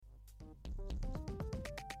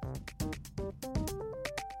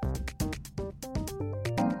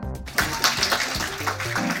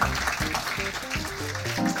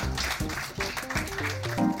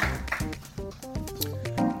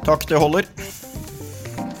Takk, det holder.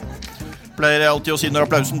 Pleier jeg alltid å si når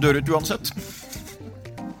applausen dør ut uansett.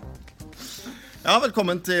 Ja,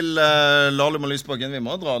 velkommen til Lahlum og Lysbakken. Vi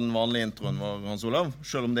må dra den vanlige introen vår, Hans Olav.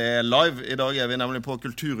 Selv om det er live. I dag er vi nemlig på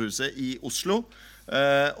Kulturhuset i Oslo.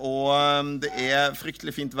 Og det er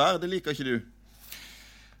fryktelig fint vær. Det liker ikke du?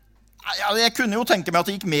 Ja, jeg kunne jo tenke meg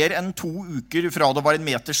at det gikk mer enn 2 uker fra det var en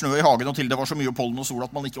meter snø i hagen og til det var så mye pollen og sol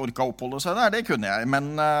at man ikke orket å oppholde seg der. Det kunne jeg,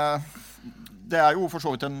 men det er jo for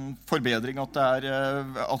så vidt en forbedring at det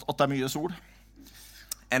er mye sol.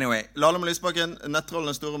 Anyway, Lahlum og Lysbakken,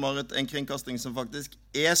 Nettrollene Store Marit, en kringkasting som faktisk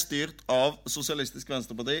er styrt av Sosialistisk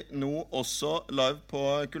Venstreparti, nå også live på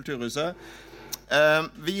Kulturhuset.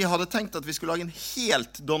 Vi hadde tenkt at vi skulle lage en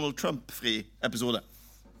helt Donald Trump-fri episode.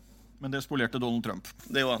 Men det spolerte Donald Trump.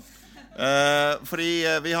 Det gjorde han. Fordi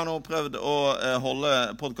vi har nå prøvd å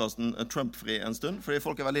holde podcasten Trump-fri en stund, fordi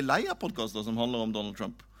folk er veldig lei av podcaster som handler om Donald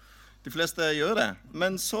Trump. De fleste gjør det,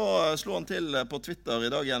 men så slo han til på Twitter i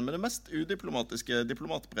dag igjen med det mest udiplomatiske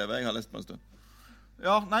diplomatbrevet jeg har lest på en stund.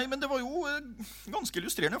 Ja, nei, men det var jo ganske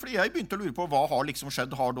illustrerende, fordi jeg begynte å lure på hva har liksom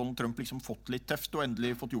skjedd. Har Donald Trump liksom fått litt teft og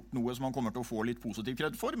endelig fått gjort noe som han kommer til å få litt positiv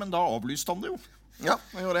kred for, men da avlyste han det jo. Ja,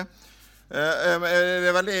 han gjorde det.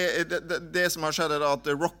 Det som har skjedd er at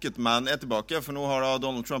Rocketman er tilbake, for nå har da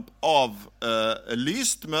Donald Trump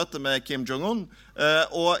avlyst møte med Kim Jong-un,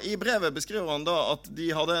 og i brevet beskriver han da at de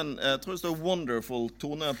hadde en, jeg tror det står wonderful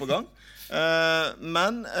tone på gang,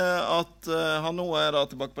 men at han nå er da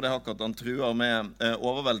tilbake på det hakket at han truer med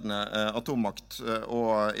overveldende atommakt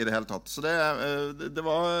og i det hele tatt. Så det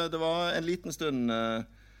var en liten stund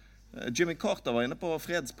Jimmy Carter var inne på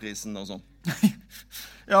fredsprisen og sånn.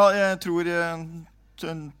 Ja, jeg tror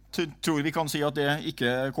vi kan si at det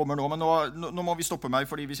ikke kommer nå, men nå må vi stoppe meg,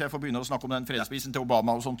 fordi hvis jeg får begynne å snakke om den fredsprisen til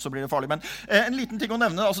Obama og sånt, så blir det farlig. Men en liten ting å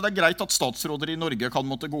nevne, altså det er greit at statsråder i Norge kan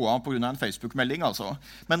måtte gå av på grunn av en Facebook-melding, altså.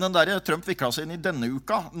 Men den der Trump viklet seg inn i denne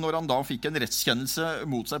uka, når han da fikk en rettskjennelse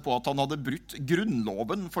mot seg på at han hadde brutt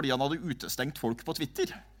grunnloven fordi han hadde utestengt folk på Twitter.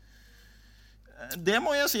 Det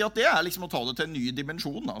må jeg si at det er liksom å ta det til en ny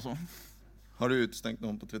dimensjon, altså. Har du utestengt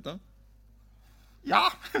noen på Twitter?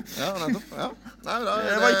 Ja. Ja, nettopp. Ja.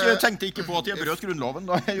 Nei, jeg tenkte ikke på at jeg brøt grunnloven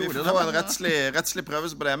da jeg gjorde det. Vi får en rettslig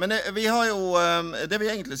prøvelse på det. Men vi har jo, det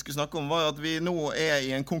vi egentlig skulle snakke om var at vi nå er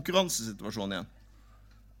i en konkurransesituasjon igjen.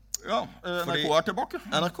 Ja, NRK er tilbake.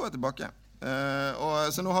 NRK er tilbake.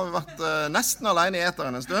 Så nå har vi vært nesten alene i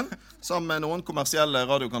eteren en stund, sammen med noen kommersielle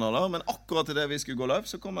radiokanaler, men akkurat til det vi skulle gå live,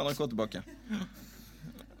 så kom NRK tilbake.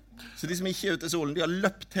 Så de som ikke er ute i solen, de har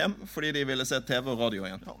løpt hjem fordi de ville se TV og radio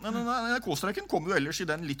igjen. Ja, men NRK-streiken kom jo ellers i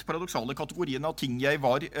den litt paradoksale kategorien av ting jeg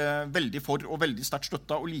var veldig for og veldig sterkt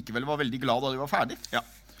støttet, og likevel var veldig glad da de var ferdig. Ja.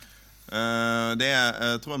 Det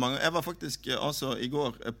tror jeg mange. Jeg var faktisk altså i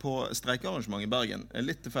går på streikearrangement i Bergen.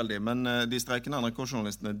 Litt tilfeldig, men de streikende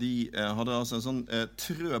NRK-journalistene, de hadde altså en sånn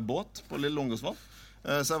trøbåt på Lille Långasvann.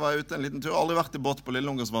 Så jeg var ute en liten tur. Aldri vært i båt på Lille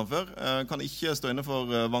Långasvann før. Kan ikke stå inne for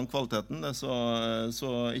vannkvaliteten. Det så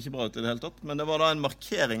ikke bra ut i det hele tatt. Men det var da en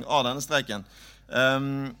markering av denne streiken.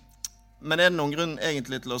 Men er det noen grunn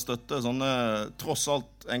egentlig til å støtte sånne, tross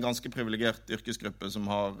alt en ganske privilegert yrkesgruppe som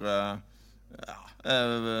har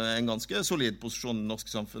en ganske solid posisjon i det norske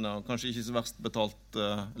samfunnet, og kanskje ikke så verst betalt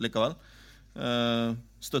likevel?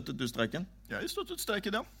 Støttet du streiken? Jeg støttet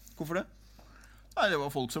streiken, ja. Hvorfor det? Nei, det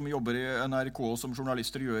var folk som jobber i NRK som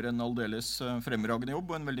journalister gjør en aldeles fremragende jobb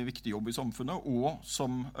og en veldig viktig jobb i samfunnet, og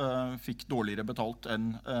som fikk dårligere betalt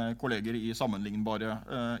enn kolleger i sammenlignbare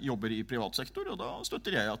jobber i privatsektor, og da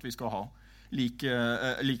støtter jeg at vi skal ha lik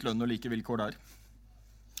lønn og like vilkår der,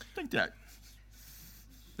 tenkte jeg.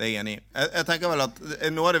 Det er jeg enig i. Jeg tenker vel at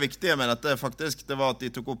noe av det viktige med dette faktisk, det var at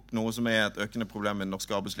de tok opp noe som er et økende problem i det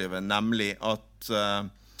norske arbeidslivet, nemlig at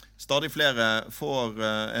stadig flere får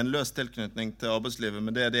en løs tilknytning til arbeidslivet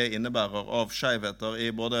med det innebærer av skjevheter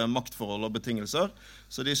i både maktforhold og betingelser.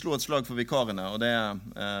 Så de slo et slag for vikarene, og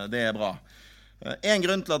det er bra. En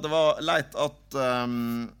grunn til at det var leit at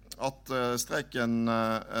streiken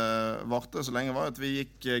varte så lenge var at vi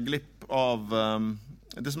gikk glipp av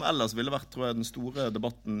det som ellers ville vært, tror jeg, den store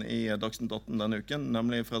debatten i Dagsnytt 18 denne uken,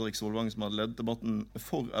 nemlig Fredrik Solvang som hadde ledet debatten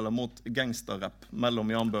for eller mot gangsterrapp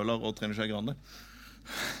mellom Jan Bøhler og Trine Skei Grande.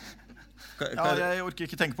 Ja, jeg orker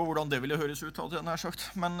ikke tenke på hvordan det ville høres ut, hadde jeg nær sagt.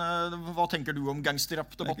 Men hva tenker du om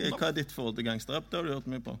gangsterrapp-debatten da? Hva er ditt forhold til gangsterrapp? Det har du hørt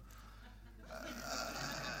mye på.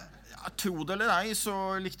 Tro det eller nei, så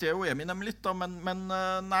likte jeg jo Eminem litt da, men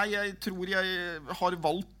nei, jeg tror jeg har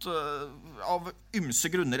valgt av ymse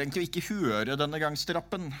grunner egentlig ikke høre denne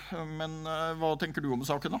gangsterrappen. Men hva tenker du om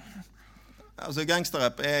saken da? Altså,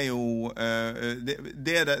 gangsterrapp jo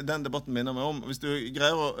den debatten minner meg om. Hvis du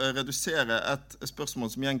greier å redusere et spørsmål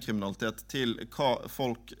som gjengkriminalitet til hva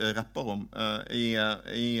folk rapper om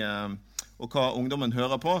og hva ungdommen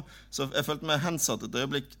hører på, så jeg følte meg hensatt et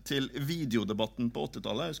øyeblikk til videodebatten på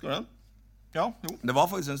 80-tallet. Husker du den? Ja, jo. Det var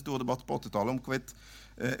faktisk en stor debatt på 80-tallet om hvorvidt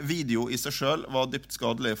video i seg selv var dypt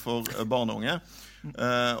skadelig for barn og unge.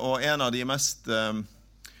 Og en av de mest...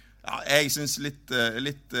 jeg synes litt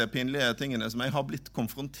pinlige tingene som jeg har blitt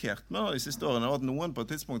konfrontert med de siste årene, var at noen på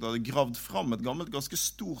et tidspunkt hadde gravd fram et gammelt, ganske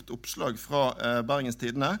stort oppslag fra Bergens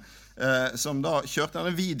Tidende, som da kjørte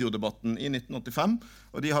denne videodebatten i 1985,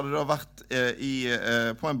 og de hadde da vært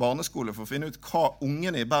på en barneskole for å finne ut hva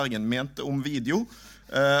ungene i Bergen mente om video.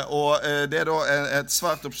 Og det da et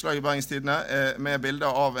svært oppslag i Bergens Tidende med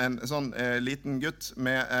bilder av en sånn liten gutt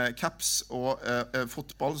med caps og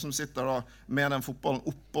fotball som sitter da med den fotballen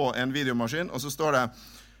oppå en videomaskin, og så står det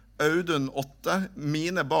Audun 8,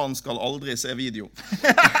 mine barn skal aldri se video.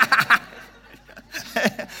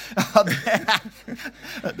 Ja,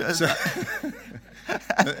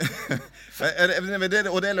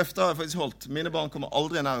 og det løftet har jeg faktisk holdt. Mine barn kommer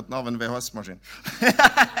aldri i nærheten av en VHS-maskin.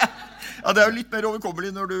 Ja, det jo litt mer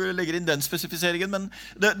overkommelig når du legger inn den spesifiseringen, men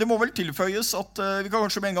det må vel tilføyes at vi kan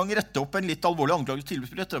kanskje med en gang rette opp en litt alvorlig anklagelse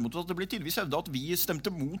tilbud mot at det blir tidligvis hevdet at vi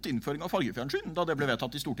stemte mot innføring av fargefjernsyn da det ble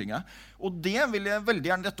vedtatt i Stortinget. Og det vil jeg veldig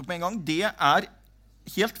gjerne rette opp med en gang. Det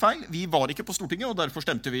helt feil. Vi var ikke på Stortinget, og derfor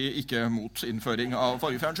stemte vi ikke mot innføring av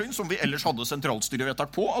fargefjernsyn, som vi ellers hadde sentralstyrevedtak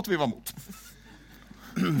på at vi var mot.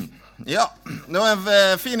 Ja, nå en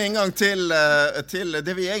fin inngang til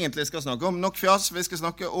det vi egentlig skal snakke om. Nok fjas, vi skal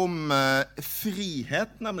snakke om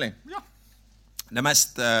frihet, nemlig. Ja. Det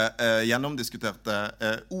mest gjennomdiskuterte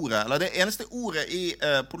ordet, eller det eneste ordet i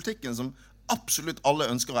politikken som absolutt alle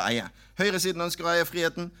ønsker å eie. Høyresiden ønsker å eie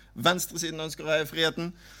friheten, venstresiden ønsker å eie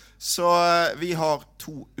friheten. Så vi har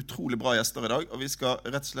 2 utrolig bra gjester i dag, og vi skal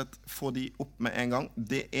rett og slett få de opp med en gang.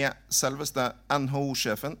 Det selveste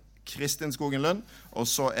NHO-sjefen, Kristin Skogen Lund, og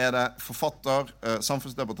så det forfatter,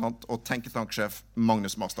 samfunnsdebattant og tenketankssjef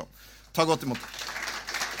Magnus Marstad. Ta godt imot.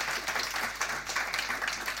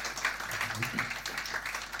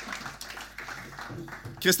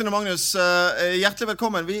 Kristin og Magnus, hjertelig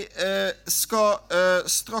velkommen. Vi skal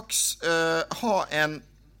straks ha en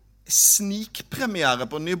snikpremiere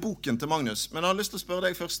på den nye boken til Magnus, men jeg har lyst til å spørre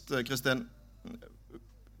deg først, Kristin.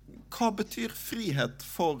 Hva betyr frihet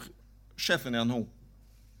for sjefen i NHO?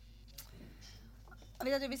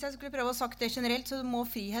 Hvis jeg skulle prøve å sagt det generelt, så må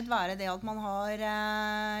frihet være det at man har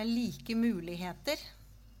like muligheter.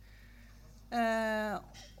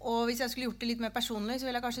 Og hvis jeg skulle gjort det litt mer personlig, så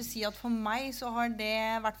vil jeg kanskje si at for meg så har det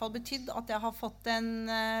i hvert fall betydd at jeg har fått en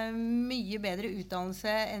mye bedre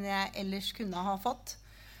utdannelse enn jeg ellers kunne ha fått.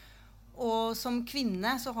 Og som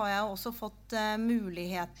kvinne så har jeg også fått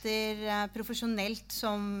muligheter profesjonelt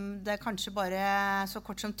som det kanskje bare så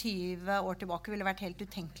kort som 20 år tilbake ville vært helt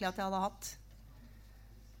utenkelig at jeg hadde hatt.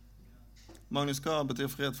 Magnus, hva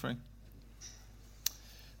betyr frihet for deg?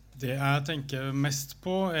 Det jeg tenker mest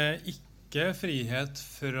på ikke frihet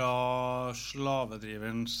fra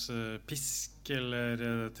slavedriverens pisk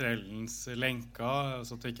eller trellens lenker,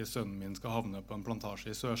 altså at ikke sønnen min skal havne på en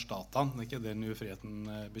plantasje i sørstatene. Det ikke den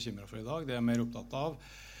ufriheten bekymret for i dag. Det jeg mer opptatt av,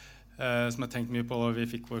 som jeg tenkte mye på da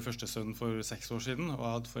vi fikk vår første sønn for 6 år siden, og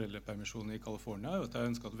jeg hadde foreldrepermisjon i California, og at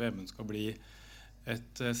jeg ønsket at Vemund skal bli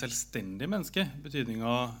et selvstendig menneske, betydning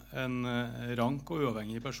av en rank og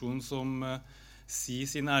uavhengig person som sier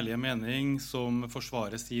sin ærlige mening, som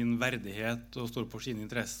forsvarer sin verdighet og står for sine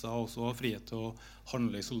interesser, og også har frihet til å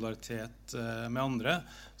handle i solidaritet med andre.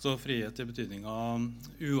 Så frihet i betydning av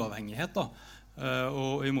uavhengighet, da.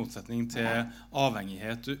 Og i motsetning til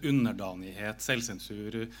avhengighet, underdanighet,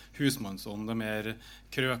 selvsensur, husmannsånd, det mer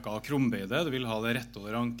krøka og krumbøyde. Du vil ha det rette og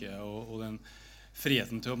det ranke og den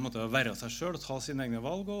friheten til å på en måte være seg selv og ta sine egne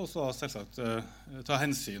valg, og så selvsagt ta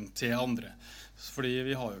hensyn til andre. Fordi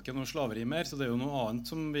vi har jo ikke noe slaveri mer, så det jo noe annet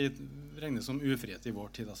som vi regner som ufrihet i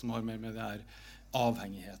vår tid, da, som har mer med det her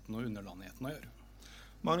avhengigheten og underdannigheten å gjøre.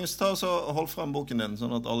 Magnus, ta og så hold frem boken din,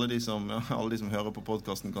 sånn at alle de som hører på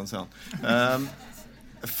podcasten kan se den.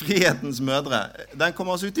 Frihetens mødre. Den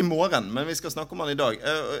kommer altså ut i morgen, men vi skal snakke om den i dag.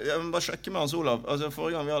 Jeg må bare sjekke med Hans Olav. Altså,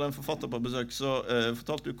 forrige gang vi hadde en forfatter på besøk, så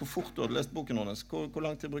fortalte du hvor fort du hadde lest boken hennes. Hvor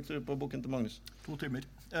lang tid brukte du på boken til Magnus? 2 timer.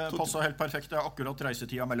 Passet helt perfekt. Det akkurat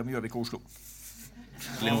reisetida mellom Gjøvik og Oslo.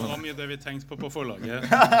 Det var mye det vi tenkte på forlaget.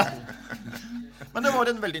 Men det var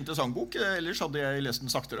en veldig interessant bok. Ellers hadde jeg lest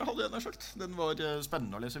den saktere, hadde jeg nær sagt. Den var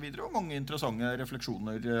spennende å lese videre, og mange interessante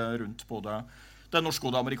refleksjoner rundt både det norske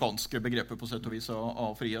og det amerikanske begrepet på sett og vis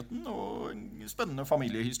av friheten, og en spennende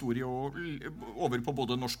familiehistorie og over på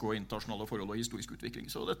både norske og internasjonale forhold og historisk utvikling.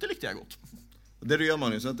 Så dette likte jeg godt. Det du gjør,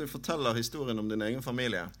 Magnus, er at du forteller historien om din egen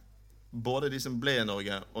familie. Både de som ble i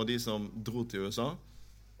Norge og de som dro til USA.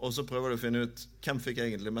 Og så prøver du å finne ut hvem fikk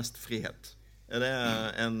egentlig mest frihet. Er det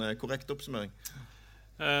en korrekt oppsummering?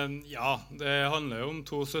 Ja, det handler jo om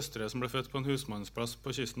to søstre som ble født på en husmannsplass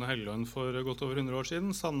på kysten av Helgeland for godt over 100 år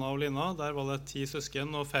siden. Sanna og Lina. Der var det 10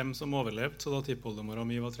 søsken og 5 som overlevde. Så da tippoldemora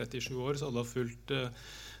mi var 37 år, så hadde hun fulgt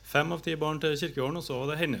 5 av 10 barn til kirkegården, og så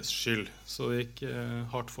var det hennes skyld. Så det gikk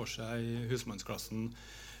hardt for seg i husmannsklassen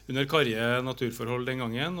under karrige naturforhold den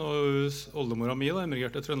gangen. Og oldemora mi da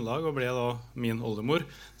emigrerte til Trøndelag og ble da min oldemor.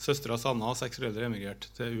 Søstra Sanna, 6 foreldre, emigrerte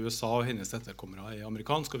til USA, og hennes etterkommere er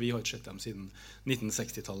amerikansk, og vi har ikke sett dem siden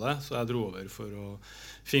 1960-tallet, så jeg dro over for å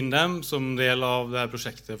finne dem som del av det her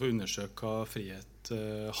prosjektet for å undersøke hva frihet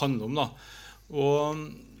handler om da. Og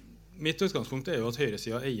mitt utgangspunkt er jo at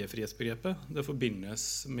høyresiden eier frihetsbegrepet. Det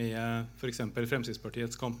forbindes med for eksempel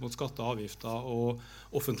Fremskrittspartiets kamp mot skatter, avgifter og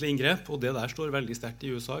offentlige inngrep, og det der står veldig sterkt i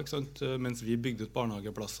USA, ikke sant? Mens vi bygde ut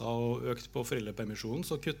barnehageplasser og økte på foreldrepermisjonen,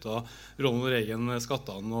 så kuttet Ronald Reagan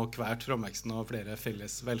skattene og kvært framveksten av flere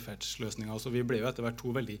felles velferdsløsninger. Så vi ble jo etter hvert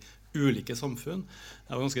to veldig ulike samfunn.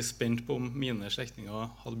 Jeg var ganske spent på om mine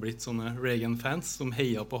slektninger hadde blitt sånne Reagan-fans som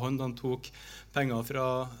heia på han da han tok penger fra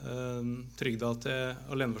trygda til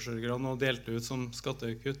aleneforsørgerne og delte ut som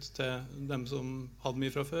skattekutt til dem som hadde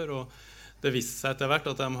mye fra før. Og det viste seg etter hvert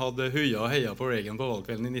at de hadde huia og heia på Reagan på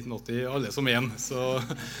valgkvelden i 1980, alle som en. Så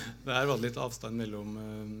det her var litt avstand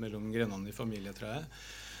mellom grenene i familietreet.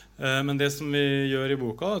 Men det som vi gjør i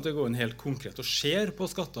boka, er at det går inn helt konkret og ser på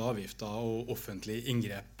skatter, avgifter og offentlige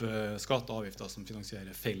inngrep. Skatter og avgifter som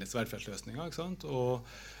finansierer felles velferdsløsninger, ikke sant? Og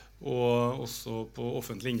også på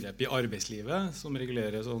offentlige inngrep i arbeidslivet, som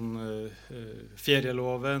regulerer sånn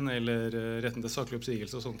ferieloven eller retten til saklig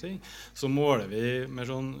oppsigelse og sånne ting. Så måler vi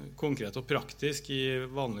mer sånn konkret og praktisk i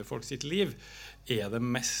vanlige folk sitt liv. Er det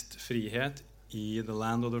mest frihet i the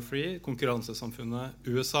land of the free, konkurransesamfunnet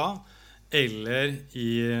USA, eller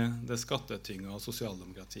i det skattetynga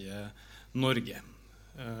sosialdemokratiet Norge,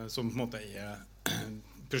 som på en måte er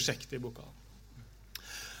prosjektet i boka.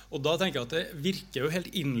 Og da tenker jeg at det virker jo helt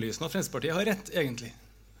innlysende at Fremskrittspartiet har rett, egentlig.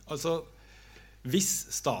 Altså, hvis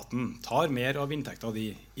staten tar mer av inntekta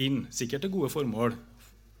di inn, sikkert til gode formål,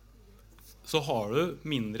 så har du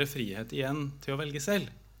mindre frihet igjen til å velge selv.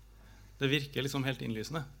 Det virker liksom helt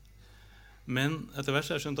innlysende. Men etter hvert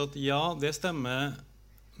så har jeg skjønt at ja, det stemmer,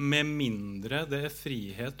 med mindre det er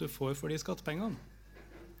frihet du får for de skattepengene.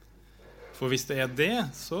 For hvis det er det,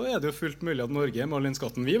 så er det jo fullt mulig at Norge med all den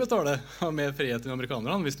skatten vi betaler har mer frihet enn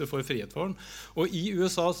amerikanerne, hvis du får frihet for den. Og i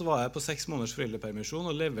USA så var jeg på 6 måneders foreldrepermisjon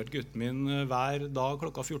og leverte gutten min hver dag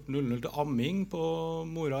klokka 14:00 til amming på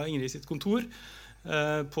mora Ingrid sitt kontor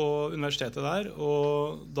på universitetet der.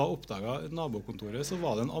 Og da oppdaget nabokontoret så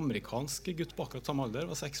var det en amerikansk gutt på akkurat samme alder,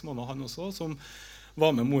 var 6 måneder han også, som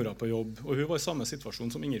var med mora på jobb. Og hun var i samme situasjon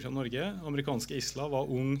som Ingrid fra Norge. Amerikanske Isla var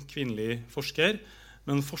ung, kvinnelig forsker.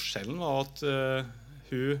 Men forskjellen var at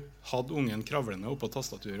hun hadde ungen kravlende oppå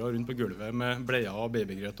tastaturet og rundt på gulvet med bleier og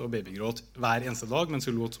babygrøt og babygråt hver eneste dag, mens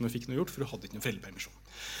hun lot som hun fikk noe gjort, for hun hadde ikke noen foreldrepermisjon.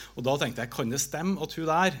 Og da tenkte jeg, kan det stemme at hun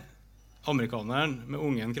der, amerikaneren med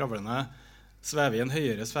ungen kravlende, svever i en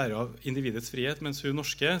høyere sfære av individets frihet, mens hun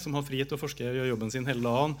norske, som har frihet til å forske og gjøre jobben sin hele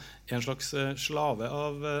dagen, er en slags slave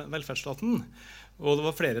av velferdsstaten. Og det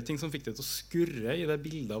var flere ting som fikk det til å skurre i det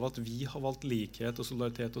bildet av at vi har valgt likhet og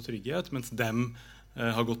solidaritet og trygghet, mens dem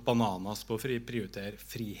har gått bananas på å prioritere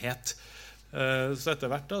frihet. Så etter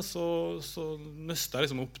hvert da, så nøstet jeg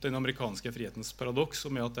liksom opp den amerikanske frihetens paradoks,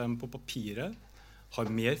 som er at de på papiret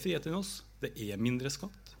har mer frihet enn oss. Det er mindre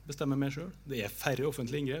skatt, bestemmer mer selv. Det er færre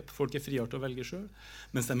offentlige inngrep, folk er friere til å velge selv.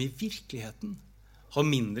 Mens de i virkeligheten har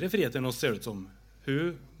mindre frihet enn oss, ser det ut som.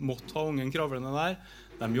 Hun måtte ha ungen kravlende der.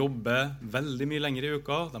 De jobber veldig mye lenger i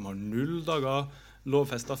uka. De har 0 dager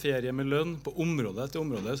lovfestet ferie med lønn. På område etter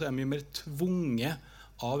område så er de mye mer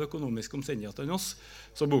tvunget av økonomiske omstendigheter enn oss.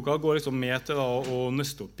 Så boka går liksom med til da, å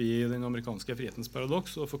nøste opp i den amerikanske frihetens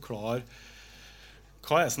paradoks og forklare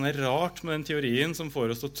hva er sånn rart med den teorien som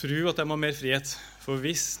får oss til å tro at de har mer frihet. For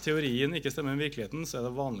hvis teorien ikke stemmer med virkeligheten, så er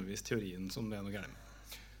det vanligvis teorien som det er noe gærent med.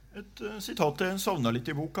 Et sitat jeg savnet litt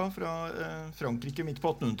i boka fra Frankrike midt på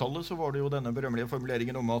 1800-tallet, så var det jo denne berømmelige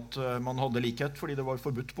formuleringen om at man hadde likhet fordi det var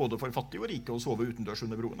forbudt både for fattige og rike å sove utendørs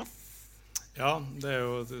under broene. Ja, det er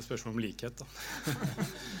jo et spørsmål om likhet da.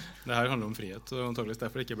 Det her handler om frihet, og antageligvis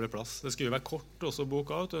derfor det ikke ble plass. Det skulle jo være kort også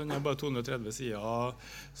boka, den er bare 230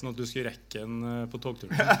 sider, sånn at du skulle rekke den på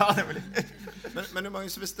togturen. Ja, det var litt. Men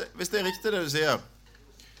Magnus, hvis det er riktig det du sier,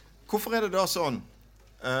 Hvorfor det da sånn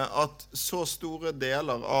at så store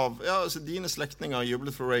deler av altså dine slektninger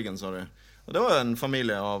jublet for Reagan, sa du? Og det var en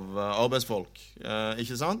familie av arbeidsfolk,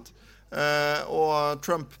 ikke sant? Og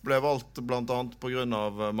Trump ble valgt blant annet på grunn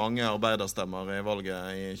av mange arbeiderstemmer I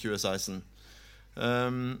valget I 2016.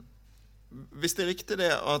 Hvis det riktig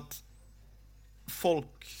det at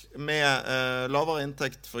folk med lavere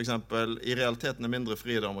inntekt for eksempel I realiteten mindre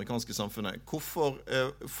fri I det amerikanske samfunnet, hvorfor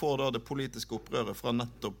får da det politiske opprøret fra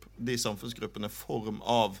nettopp de samfunnsgruppene form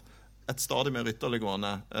av et stadig mer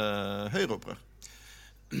ytterliggående høyreopprør?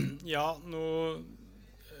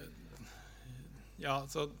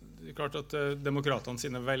 Så det klart at demokratene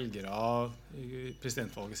sine velgere I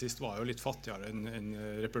presidentvalget sist var jo litt fattigere enn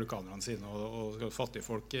republikanerne sine, og fattige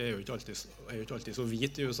folk jo ikke alltid så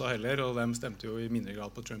hvite I USA heller, og de stemte jo I mindre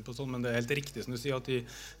grad på Trump og sånn, men det helt riktig som du sier at I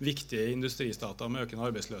viktige industristater med økende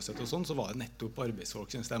arbeidsløshet og sånn, så var det nettopp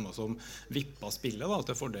arbeidsfolk sin stemmer som vippet spillet da,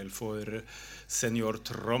 til fordel for senior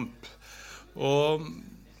Trump. Og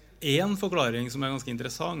en forklaring som ganske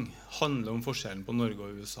interessant handler om forskjellen på Norge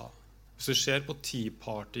og USA. Hvis du ser på Tea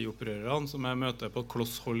Party-opprørerne som jeg møter på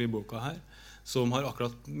kloss hold I boka her, som har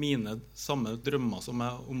akkurat mine samme drømmer som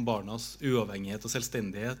om barnas uavhengighet og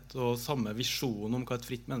selvstendighet, og samme visjon om hva et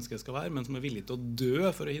fritt menneske skal være, men som villig til å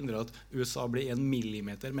dø for å hindre at USA blir 1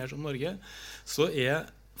 millimeter mer som Norge, så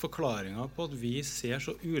forklaringen på at vi ser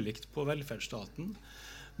så ulikt på velferdsstaten,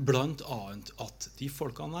 blant annet at de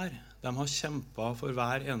folkene der, de har kjempet for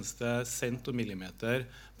hver eneste cent og millimeter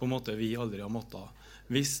på en måte vi aldri har måttet.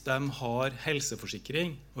 Hvis de har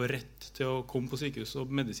helseforsikring og rett til å komme på sykehus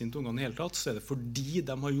og medisin til ungene I hele tatt, så det fordi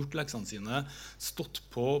de har gjort leksene sine, stått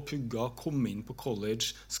på, pugga, kommet inn på college,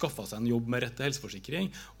 skaffet seg en jobb med rett til helseforsikring,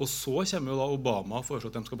 og så kommer jo da Obama og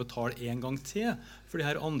foreslår at de skal betale en gang til for de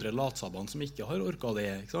her andre latsabbene som ikke har orket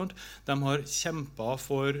det, ikke sant? De har kjempet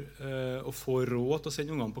for å få råd til å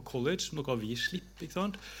sende ungene på college, noe vi slipper, ikke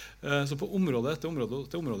sant? Så på område etter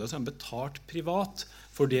område så har de betalt privat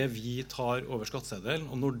for det vi tar over skatteseddelen,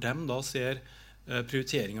 og når de da ser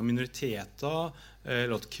prioritering av minoriteter,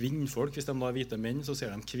 eller at kvinnfolk, hvis de da hvite menn, så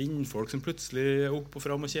ser de kvinnfolk som plutselig opp og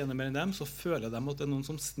frem og tjener mer enn dem, så føler de at det noen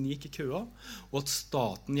som sniker I køa, og at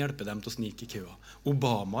staten hjelper dem til å snike I køa.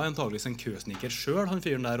 Obama antageligvis en køsniker selv, han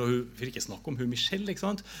fyren der, og hun vil ikke snakke om hun Michelle, ikke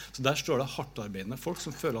sant? Så der står det hardtarbeidende folk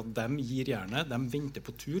som føler at de gir gjerne, de venter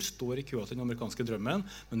på tur, står I køa til den amerikanske drømmen,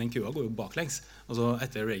 men den køa går jo baklengs. Altså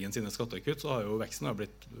etter Reagan sine skattekutt så har jo veksten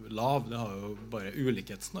blitt lav, det har jo bare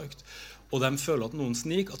ulikheten økt. Og de føler at noen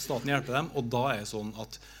sniker, at staten hjelper dem, og da det sånn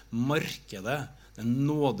at markedet, den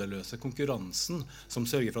nådeløse konkurransen, som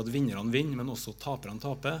sørger for at vinnerne vinner, men også taperne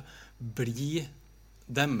taper, blir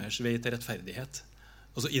deres vei til rettferdighet.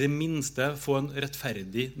 Altså I det minste få en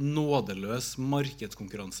rettferdig, nådeløs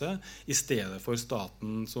markedskonkurranse I stedet for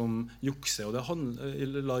staten som jukser, og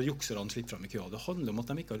det lar jukserne slippe frem I køa. Det handler om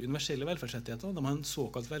at de ikke har universelle velferdsrettigheter. De har en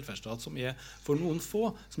såkalt velferdsstat som for noen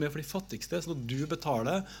få, som for de fattigste, så du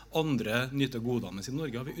betaler, andre nyter godene. Mens I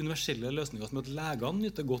Norge har vi universelle løsninger som at legene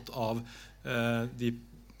nyter godt av de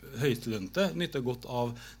høystlønte nytter godt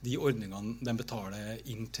av de ordningene de betaler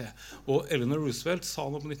inn til. Og Eleanor Roosevelt sa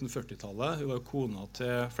noe på 1940-tallet, hun var jo kona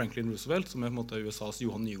til Franklin Roosevelt, som på en måte USAs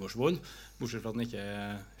Johan Nygaardsvold, bortsett fra at han ikke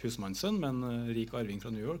husmannssønn, men rik arving fra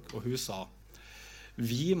New York, og hun sa,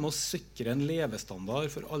 vi må sikre en levestandard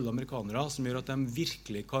for alle amerikanere som gjør at de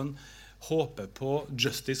virkelig kan håpe på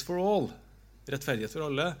justice for all, rettferdighet for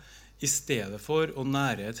alle, I stedet for å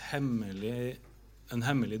nære en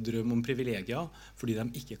hemmelig drøm om privilegier, fordi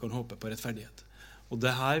de ikke kan håpe på rettferdighet. Og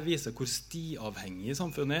det her viser hvor stiavhengig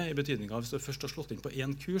samfunnet I betydning av hvis du først har slått inn på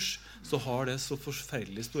en kurs, så har det så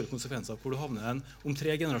forferdelig store konsekvenser hvor du havner om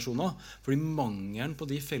 3 generasjoner, fordi mangelen på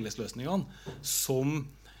de fellesløsningene som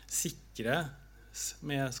sikrer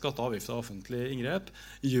med skatte- og avgifter og offentlige inngrep,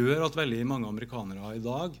 gjør at veldig mange amerikanere I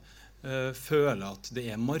dag føler at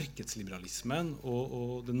det markedsliberalismen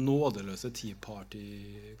og den nådeløse Tea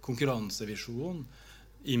Party-konkurransevisjonen,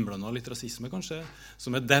 innblandet litt rasisme kanskje,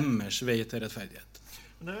 som deres vei til rettferdighet.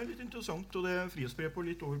 Det litt interessant, og det frihetsbrev på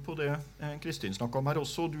litt over på det Kristin snakket om her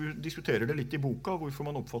også. Du diskuterer det litt I boka, hvorfor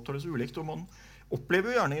man oppfatter det så ulikt, og man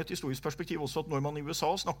opplever jo gjerne I et historisk perspektiv også at når man I USA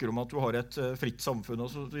snakker om at du har et fritt samfunn og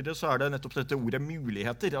så videre, så det nettopp dette ordet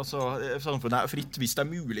muligheter. Altså, samfunnet fritt hvis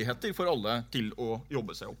det muligheter for alle til å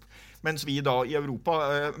jobbe seg opp. Mens vi da I Europa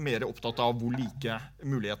mer opptatt av hvor like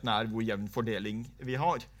mulighetene hvor jevn fordeling vi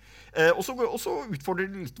har. Og så utfordrer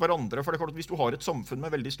de litt hverandre, for det klart at hvis du har et samfunn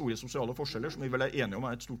med veldig store sosiale forskjeller, som vi vel enige om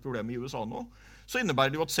et stort problem I USA nå, så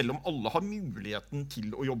innebærer det jo at selv om alle har muligheten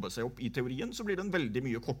til å jobbe seg opp I teorien, så blir det en veldig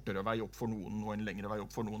mye kortere vei opp for noen og en lengre vei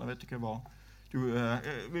opp for noen. Jeg vet ikke hva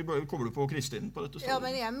Kommer du på Kristin på dette stedet? Ja,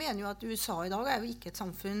 men jeg mener jo at USA i dag jo ikke et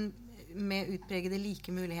samfunn med utpregede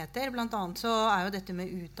like muligheter. Blant annet så jo dette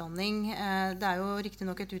med utdanning. Det jo riktig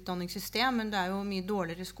nok et utdanningssystem, men det jo mye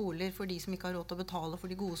dårligere skoler for de som ikke har råd til å betale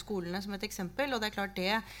for de gode skolene, som et eksempel. Og det klart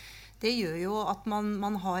det gjør jo at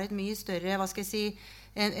man har et mye større, hva skal jeg si,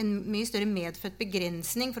 en mye større medfødt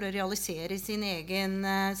begrensning for å realisere sine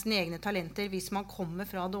egne talenter hvis man kommer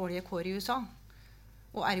fra dårlige kår i USA.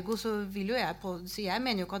 Og ergo så vil jo så jeg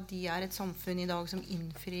mener jo ikke at de et samfunn i dag som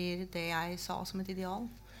innfrir det jeg sa som et ideal.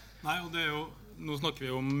 Nei, og det jo, nå snakker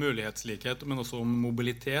vi om mulighetslikhet, men også om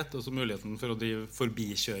mobilitet, altså muligheten for å drive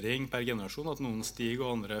forbikjøring per generasjon, at noen stiger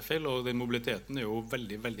og andre feller, og den mobiliteten jo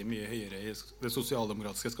veldig, veldig mye høyere i det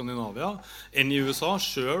sosialdemokratiske Skandinavia enn i USA,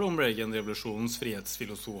 selv om Reagan-revolusjonens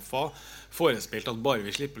frihetsfilosofer forespilte at bare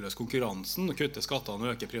vi slipper løs konkurransen og kutter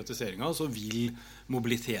skattene og øker privatiseringen, så vil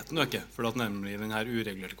mobiliteten øke, for at nemlig denne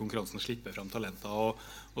uregulerte konkurransen slipper frem talenter,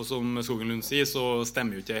 og som Skogen Lund sier, så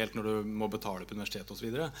stemmer jo ikke helt når du må betale på universitet og så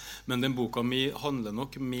videre. Men den boka mi handler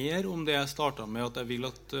nok mer om det jeg startet med, at jeg vil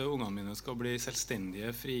at ungene mine skal bli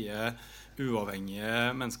selvstendige, frie,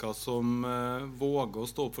 uavhengige mennesker som våger å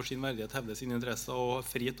stå opp for sin verdighet, hevde sine interesser og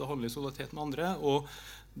fri til å handle i solidaritet med andre. Og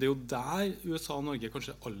det jo der USA og Norge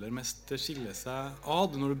kanskje aller mest skiller seg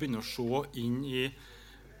ad, når du begynner å se inn i,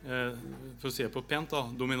 for å si det på pent da,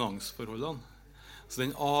 dominansforholdene. Så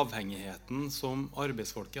den avhengigheten som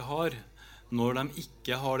arbeidsfolket har, når de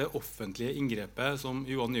ikke har det offentlige inngrepet som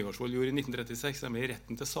Johan Nygaardsvold gjorde i 1936, nemlig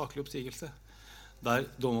retten til saklig oppsigelse, der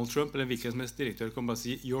Donald Trump eller hvilken som helst direktør kan bare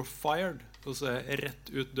si «you're fired», og så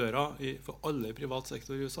rett ut døra for alle i privat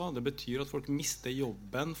sektor i USA. Det betyr at folk mister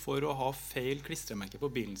jobben for å ha feil klistremerke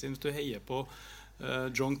på bilen sin. Hvis du heier på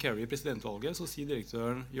John Kerry i presidentvalget, så sier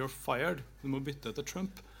direktøren «you're fired», du må bytte til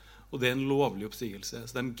Trump. Og det en lovlig oppsigelse.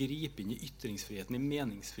 Så de griper inn i ytringsfriheten, i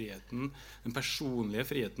meningsfriheten, den personlige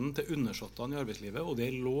friheten til undersåttene i arbeidslivet, og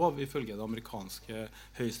det lov ifølge det amerikanske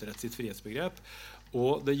høyesterett sitt frihetsbegrep.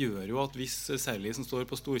 Og det gjør jo at hvis Sally som står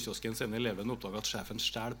på storkiosken 7-Eleven oppdager at sjefen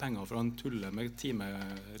stjeler penger for han tuller med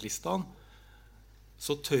timelistene,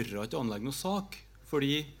 så tør hun ikke anlegge noe sak,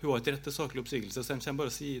 fordi hun har ikke rett til saklig oppsigelse, så de kommer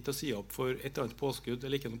bare til å si opp for et eller annet påskudd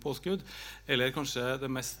eller ikke noe påskudd, eller kanskje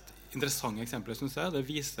det mest interessante eksempelet, synes jeg, det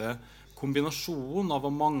viser kombinasjonen av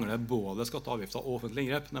å mangle både skatte- og avgifter og offentlig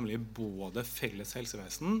inngrep, nemlig både felles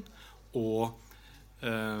helsevesen og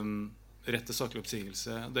rett til saklig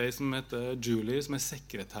oppsigelse. Det som heter Julie, som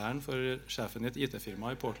sekretæren for sjefen i et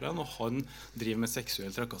IT-firma i Portland, og han driver med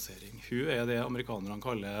seksuell trakassering. Hun det amerikanerne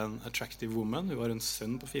kaller en attractive woman. Hun har en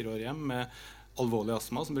sønn på 4 år hjem med alvorlig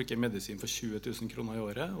astma, som bruker medisin for 20 000 kroner i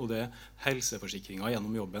året, og det helseforsikringer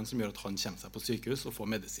gjennom jobben som gjør at han kommer seg på sykehus og får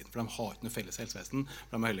medisin, for de har ikke noe felles helsevesen,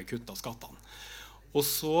 for de har heller kuttet skattene. Og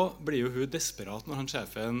så blir jo hun desperat når han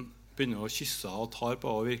sjefen begynner å kysse og tar på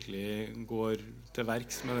og virkelig går til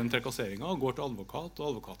verks med den trakasseringen, og går til advokat, og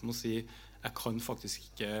advokaten må si jeg kan faktisk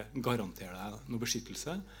ikke garantere deg noe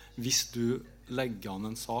beskyttelse. Hvis du legger an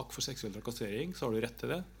en sak for seksuell trakassering, så har du rett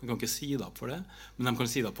til det. Du kan ikke si deg opp for det, men de kan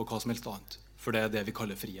si deg opp på hva som helst annet. For det det vi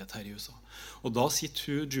kaller frihet her i USA. Og da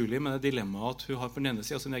sitter Julie med det dilemmaet at hun har på den ene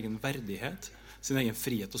siden sin egen verdighet, sin egen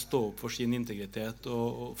frihet til å stå opp for sin integritet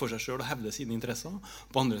og for seg selv og hevde sine interesser.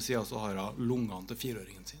 På andre siden så har hun lungene til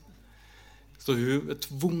 4-åringen sin. Så hun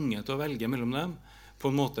tvunget til å velge mellom dem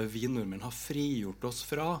på en måte vi nordmenn har frigjort oss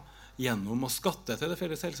fra gjennom å skatte til det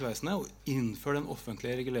felles helsevesenet og innføre den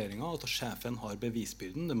offentlige reguleringen at sjefen har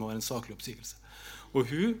bevisbyrden, det må være en saklig oppsigelse. Og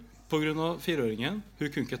hun, på grunn av 4-åringen,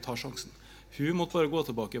 hun kunne ikke ta sjansen. Hun måtte bare gå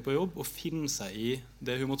tilbake på jobb og finne seg i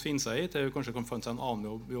det hun måtte finne seg i, til hun kanskje kan finne seg en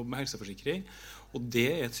annen jobb med helseforsikring. Og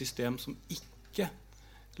det et system som ikke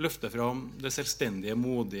løfter fram det selvstendige,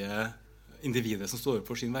 modige individet som står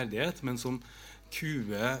opp for sin verdighet, men som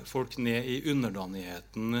kuer folk ned i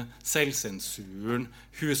underdanigheten, selvsensuren,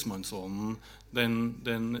 husmannsånden,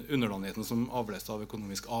 den underdanigheten som avleser av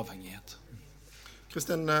økonomisk avhengighet.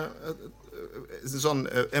 Kristin,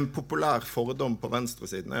 en populær fordom på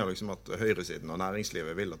venstresiden jo liksom at høyresiden og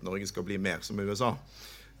næringslivet vil at Norge skal bli mer som USA.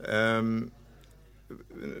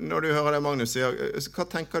 Når du hører det Magnus sier, hva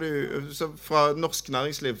tenker du fra norsk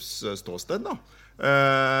næringslivsståsted da?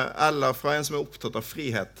 Eller fra en som opptatt av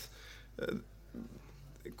frihet?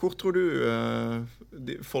 Hvor tror du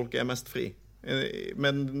folk mest fri?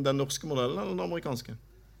 Med den norske modellen eller den amerikanske?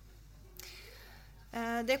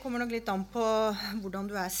 Det kommer nok litt an på hvordan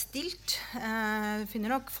du stilt.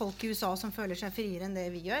 Finner nok folk i USA som føler seg friere enn det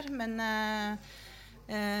vi gjør, men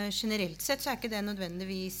generelt sett så ikke det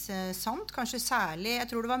nødvendigvis sant. Kanskje særlig, jeg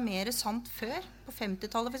tror det var mer sant før. På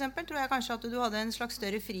 50-tallet for eksempel, tror jeg kanskje at du hadde en slags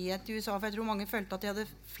større frihet i USA, for jeg tror mange følte at de hadde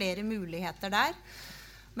flere muligheter der.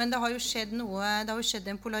 Men det har jo skjedd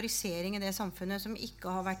en polarisering i det samfunnet som ikke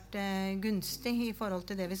har vært gunstig i forhold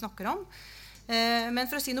til det vi snakker om. Men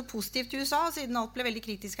for å si noe positivt til USA, siden alt ble veldig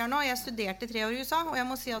kritisk her nå, jeg studerte 3 år i USA, og jeg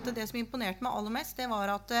må si at det som imponerte meg aller mest, det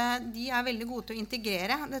var at de veldig gode til å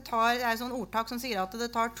integrere. Det er et sånn ordtak som sier at det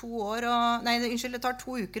tar 2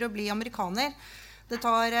 uker å bli amerikaner. Det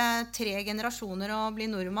tar 3 generasjoner å bli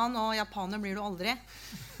nordmann, og japaner blir du aldri.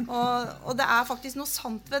 Og det er faktisk noe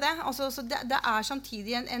sant ved det. Altså, så det er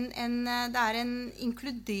samtidig en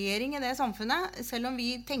inkludering i det samfunnet. Selv om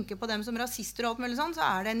vi tenker på dem som rasister og alt mulig sånn, så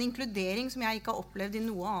er det en inkludering som jeg ikke har opplevd i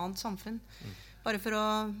noe annet samfunn. Bare for å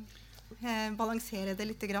balansere det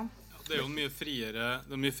litt grann. Ja, det er jo en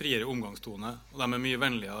mye friere omgangstone, og de er mye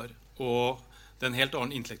vennligere. Og det er en helt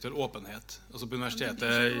annen intellektuell åpenhet. Altså på universitetet... Det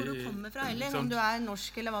blir ikke hvor du kommer fra heller, om du er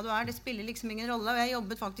norsk eller hva du er. Det spiller liksom ingen rolle. Og jeg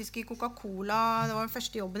jobbet faktisk i Coca-Cola. Det var den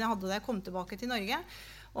første jobben jeg hadde da jeg kom tilbake til Norge.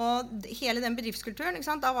 Og hele den bedriftskulturen, ikke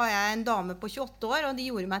sant? Da var jeg en dame på 28 år, og de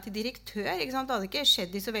gjorde meg til direktør. Ikke sant? Det hadde ikke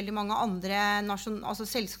skjedd i så veldig mange andre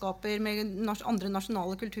selskaper med andre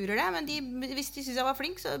nasjonale kulturer. Det. Men hvis de syntes jeg var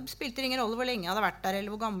flink, så spilte det ingen rolle hvor lenge jeg hadde vært der, eller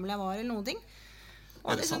hvor gammel jeg var, eller noen ting.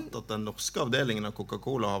 Er det sant at den norske avdelingen av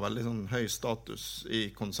Coca-Cola har veldig sånn høy status i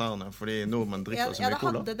konsernet, fordi nordmenn drikker så mye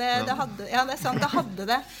cola? Det er sant, det hadde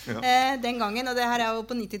det den gangen, og det her er jo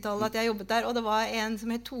på 90-tallet at jeg jobbet der, og det var en som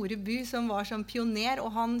het Tore Bu, som var som pioner, og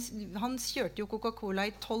han kjørte jo Coca-Cola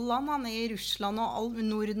i 12 land, han i Russland og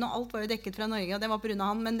Norden, og alt var jo dekket fra Norge, og det var på grunn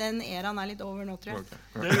av han, men den eraen er litt over nå, tror jeg.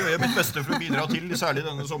 Okay. Det gjør jeg mitt beste for å bidra til, særlig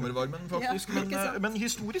denne sommervarmen, faktisk. Men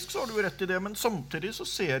historisk så har du jo rett i det, men samtidig så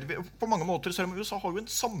ser vi på mange måter, selv om USA har jo en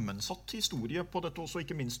sammensatt historie på dette også,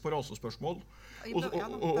 ikke minst på rasespørsmål og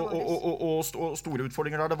store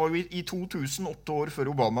utfordringer der. Det var jo i 2008 år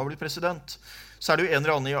før Obama ble president, så er det jo en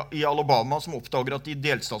eller annen i Alabama som oppdager at i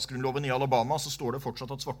delstatsgrunnloven i Alabama så står det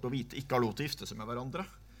fortsatt at svarte og hvite ikke har lov til å gifte seg med hverandre.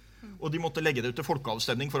 Og de måtte legge det ut til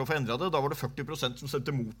folkeavstemning for å få endret det. Da var det 40% som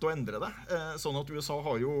stemte mot å endre det. Sånn at USA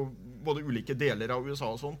har jo, både ulike deler av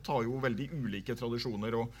USA og sånt, har jo veldig ulike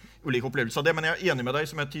tradisjoner og ulike opplevelser av det. Men jeg er enig med deg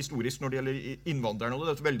som et historisk når det gjelder innvandrerne, og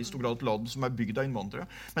det er et veldig stor grad et land som er bygd av innvandrere.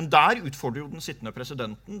 Men der utfordrer jo den sittende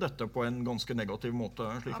presidenten dette på en ganske negativ måte,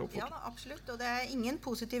 slik jeg oppfatter. Ja, absolutt. Og det er ingen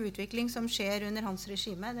positiv utvikling som skjer under hans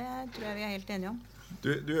regime. Det tror jeg vi er helt enige om. Du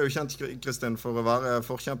er jo kjent, Kristin, for å være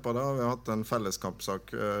forkjemper da. Vi har hatt en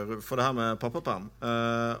felleskampsak for det her med pappaperm.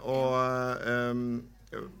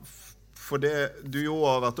 For det du jo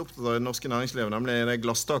har vært opptatt av i det norske næringslivet, nemlig det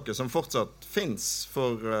glasstaket som fortsatt finnes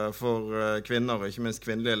for kvinner, og ikke minst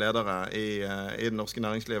kvinnelige ledere i det norske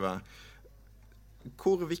næringslivet.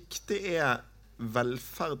 Hvor viktig er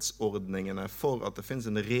velferdsordningene for at det finnes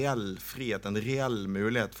en reell frihet, en reell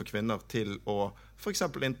mulighet for kvinner til å for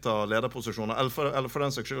eksempel innta lederposisjoner, eller for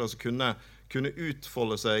den saks skyld altså kunne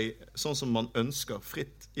utfolde seg sånn som man ønsker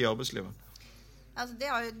fritt i arbeidslivet? Altså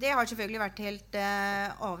det har selvfølgelig vært helt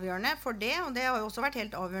avgjørende for det, og det har jo også vært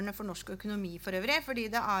helt avgjørende for norsk økonomi for øvrig, fordi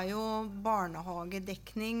det er jo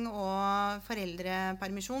barnehagedekning og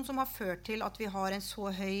foreldrepermisjon som har ført til at vi har en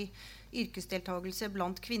så høy yrkesdeltagelse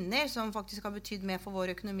blant kvinner, som faktisk har betydd mer for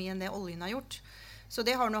vår økonomi enn det oljen har gjort. Så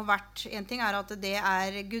det har nå vært, en ting er at det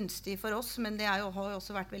er gunstig for oss, men det har jo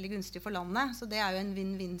også vært veldig gunstig for landet. Så det er jo en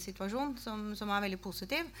win-win-situasjon som er veldig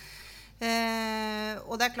positiv.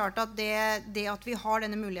 Og det er klart at det at vi har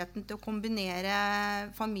denne muligheten til å kombinere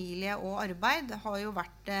familie og arbeid, har jo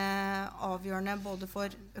vært avgjørende både for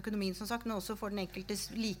økonomien, som sagt, men også for den enkeltes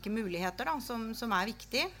like muligheter, da, som er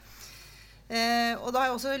viktig. Og da har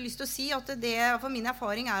jeg også lyst til å si at for min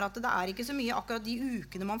erfaring er at det er ikke så mye akkurat de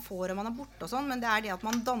ukene man får og man er borte og sånn, men det er det at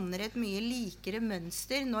man danner et mye likere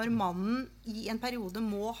mønster når mannen i en periode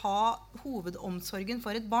må ha hovedomsorgen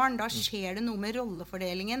for et barn. Da skjer det noe med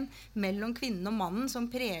rollefordelingen mellom kvinnen og mannen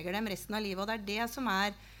som preger dem resten av livet, og det er det som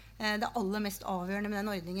er det aller mest avgjørende med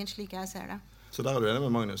den ordningen, slik jeg ser det. Så der er du enig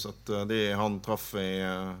med Magnus, at de han traff i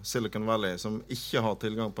Silicon Valley som ikke har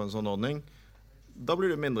tilgang på en sånn ordning, da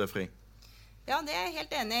blir du mindre fri? Ja, det er jeg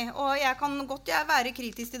helt enig i. Og jeg kan godt være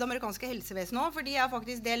kritisk til det amerikanske helsevesenet også, fordi det er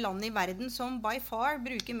faktisk det landet i verden som by far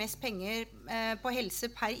bruker mest penger på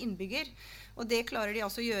helse per innbygger. Og det klarer de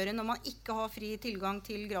altså å gjøre når man ikke har fri tilgang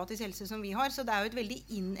til gratis helse som vi har. Så det er jo et veldig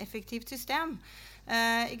ineffektivt system,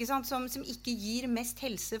 ikke sant? Som ikke gir mest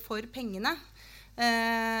helse for pengene.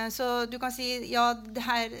 Så du kan si ja, det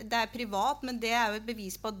er privat, men det er jo et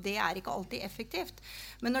bevis på at det er ikke alltid effektivt.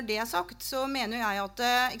 Men når det er sagt, så mener jeg at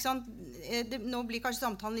ikke sant, nå blir kanskje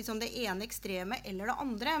samtalen litt sånn det ene ekstreme eller det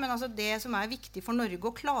andre, men altså det som er viktig for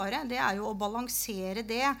Norge å klare, det er jo å balansere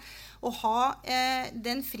det og ha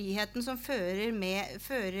den friheten som hører med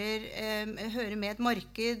et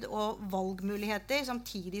marked og valgmuligheter,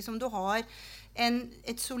 samtidig som du har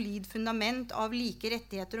et solid fundament av like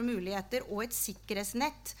rettigheter og muligheter og et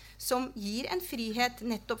sikkerhetsnett som gir en frihet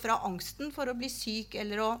nettopp fra angsten for å bli syk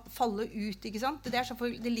eller å falle ut, ikke sant?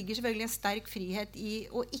 Det ligger selvfølgelig en sterk frihet i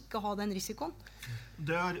å ikke ha den risikoen.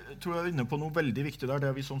 Tror jeg er inne på noe veldig viktig der. Det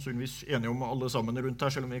er vi sannsynligvis enige om alle sammen rundt her,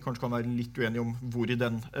 selv om vi kanskje kan være litt uenige om hvor i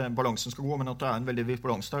den balansen skal gå, men at det er en veldig viktig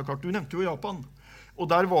balanse der. Klart, du nevnte jo Japan. Og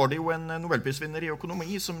der var det jo en Nobelprisvinner i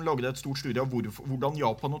økonomi som lagde et stort studie av hvordan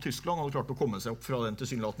Japan og Tyskland hadde klart å komme seg opp fra den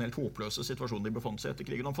tilsynelatende helt håpløse situasjonen de befant seg etter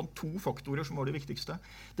krigen. Han fant 2 faktorer som var det viktigste.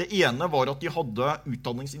 Det ene var at de hadde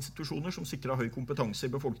utdanningsinstitusjoner som sikret høy kompetanse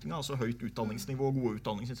i befolkningen, altså høyt utdanningsnivå og gode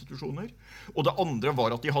utdanningsinstitusjoner. Og det andre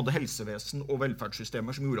var at de hadde helsevesen og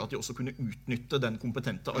velferdssystemer som gjorde at de også kunne utnytte den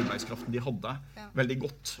kompetente arbeidskraften de hadde veldig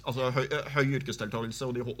godt. Altså høy yrkesdeltagelse,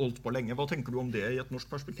 og de holdt på lenge. Hva tenker du om det i et norsk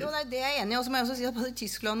perspektiv? Jo, det er jeg enig i, og så må jeg også si at både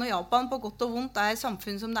Tyskland og Japan på godt og vondt er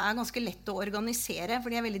samfunn som det er ganske lett å organisere,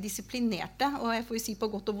 for de er veldig disiplinerte, og jeg får jo si på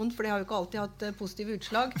godt og vondt, for de har jo ikke alltid hatt positive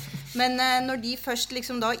utslag. Men når de først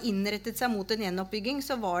liksom da innrettet seg mot en gjenoppbygging,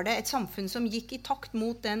 så var det et samfunn som gikk i takt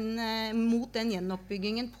mot den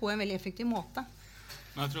gjenoppbyggingen på en veldig effektiv måte.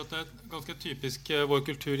 Jeg tror at det er ganske typisk vår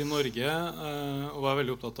kultur i Norge å være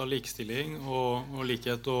veldig opptatt av likestilling og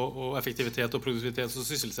likhet og effektivitet og produktivitet og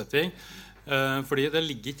sysselsetting. Fordi det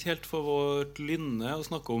ligger ikke helt for vårt lynne å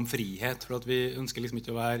snakke om frihet, for at vi ønsker liksom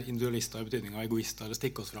ikke å være individualister i betydning av egoister eller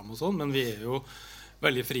stikke oss frem og sånn, men vi er jo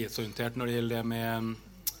veldig frihetsorientert når det gjelder det med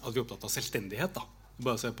at vi er opptatt av selvstendighet da.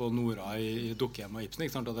 Bare se på Nora i Dukkehjem og Ibsen,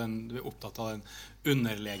 ikke sant? At vi er opptatt av den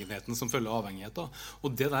underlegenheten som følger avhengighet da.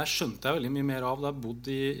 Og det der skjønte jeg veldig mye mer av da jeg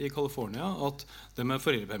bodde i California, at det med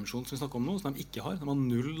foreldrepermisjon som vi snakker om nå, som de ikke har, de har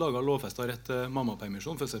 0 dager lovfestet rett til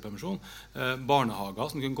mammapermisjon, fødselspermisjon, barnehager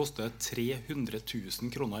som kunne koste 300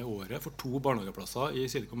 000 kroner i året for 2 barnehageplasser i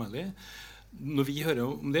Silicon Valley. Når vi hører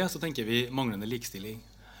om det, så tenker vi manglende likestilling.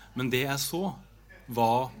 Men det jeg så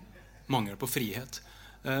var mangel på frihet.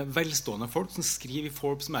 Velstående folk som skriver i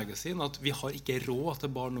Forbes Magazine at vi har ikke råd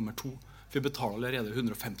til barn nummer 2. For vi betaler allerede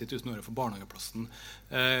 150 000 år for barnehageplassen.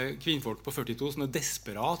 Kvinnfolk på 42 som er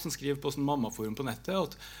desperat, som skriver på sånn mammaforum på nettet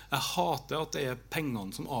at jeg hater at det er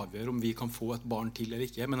pengene som avgjør om vi kan få et barn til eller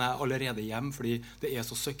ikke, men jeg er allerede hjem fordi det er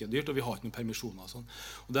så søkkedyrt, og vi har ikke noen permisjoner og sånn.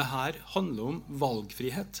 Og det her handler om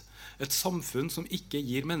valgfrihet. Et samfunn som ikke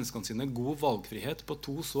gir menneskene sine god valgfrihet på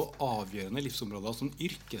 2 så avgjørende livsområder som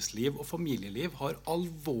yrkesliv og familieliv har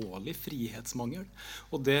alvorlig frihetsmangel.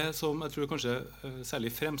 Og det som jeg tror kanskje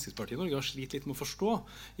særlig Fremskrittspartiet i Norge har slitt litt med å forstå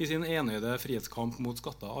i sin enøyde frihetskamp mot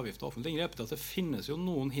skatter, avgifter og offentlige inngrep, at det finnes jo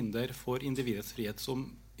noen hinder for individets frihet som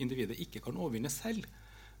individet ikke kan overvinne selv,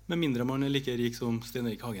 med mindre man er like rik som Stein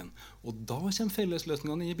Erik Hagen. Og da kommer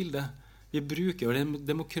fellesløsningene inn i bildet. Vi bruker den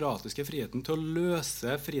demokratiske friheten til å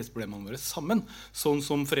løse frihetsproblemene våre sammen, sånn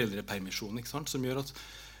som foreldrepermisjon, ikke sant? Som gjør at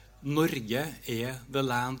Norge er the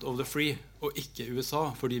land of the free, og ikke USA,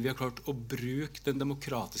 fordi vi har klart å bruke den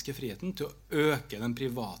demokratiske friheten til å øke den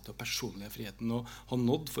private og personlige friheten, og har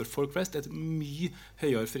nådd for folk flest et mye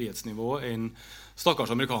høyere frihetsnivå enn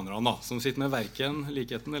stakkars amerikanerne, da, som sitter med hverken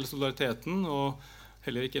likheten eller solidariteten, og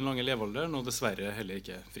heller ikke den lange levealderen, og dessverre heller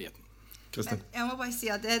ikke friheten. Kristin? Jeg må bare si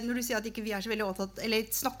at når du sier at ikke vi er så veldig opptatt, eller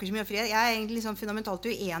snakker så mye om frihet, jeg er egentlig liksom fundamentalt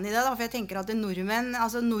uenig i det, da, for jeg tenker at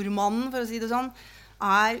nordmannen, for å si det sånn,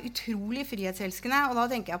 er utrolig frihetselskende, og da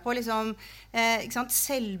tenker jeg på liksom, ikke sant,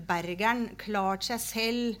 selvbergeren, klart seg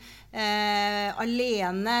selv,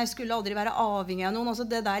 alene, skulle aldri være avhengig av noen. Altså,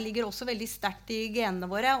 det der ligger også veldig sterkt i genene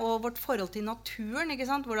våre, og vårt forhold til naturen, ikke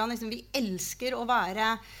sant, hvordan liksom, vi elsker å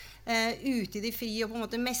være ute i det frie og på en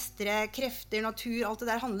måte mestre krefter, natur, alt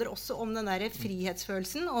det der handler også om den der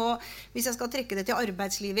frihetsfølelsen. Og hvis jeg skal trekke det til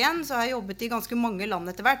arbeidslivet igjen, så har jeg jobbet i ganske mange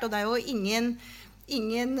land etter hvert, og det er jo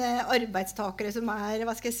ingen arbeidstakere som er,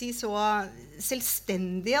 hva skal jeg si, så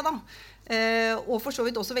selvstendige da. Og for så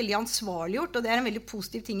vidt også veldig ansvarliggjort, og det er en veldig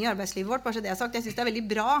positiv ting i arbeidslivet vårt, bare så det jeg har sagt. Jeg synes det er veldig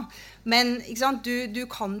bra, men ikke sant, du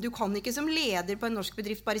kan ikke som leder på en norsk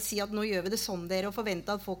bedrift bare si at nå gjør vi det sånn dere, og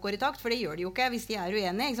forvente at folk går i takt, for det gjør de jo ikke hvis de er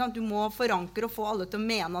uenige, ikke sant? Du må forankre og få alle til å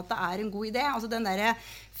mene at det er en god idé. Altså den der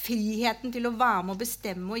friheten til å være med og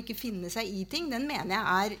bestemme og ikke finne seg i ting, den mener jeg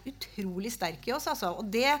er utrolig sterk i oss, altså. Og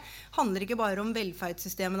det handler ikke bare om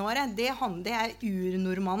velferdssystemene våre, det er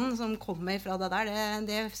urnordmannen som kommer fra det der,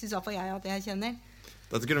 det synes i hvert fall jeg at jeg kjenner.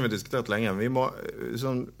 Dette kunne vi diskutert lenge.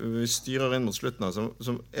 Vi styrer inn mot slutten her,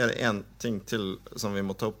 så er det en ting til som vi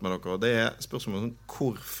må ta opp med dere, og det er spørsmålet om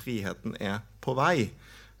hvor friheten er på vei.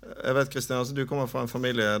 Jeg vet, Kristin, altså, du kommer fra en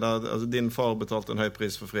familie der altså, din far betalte en høy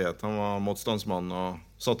pris for frihet. Han var motstandsmann og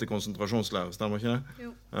satt i konsentrasjonsleir, stemmer ikke det?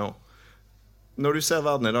 Jo. Ja. Når du ser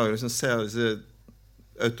verden i dag, liksom ser disse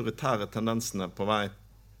autoritære tendensene på vei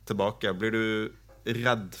tilbake, blir du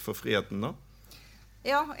redd for friheten da?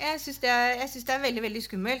 Ja, jeg synes det veldig, veldig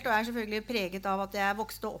skummelt, og jeg selvfølgelig preget av at jeg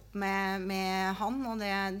vokste opp med han, og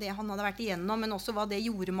det han hadde vært igjennom, men også hva det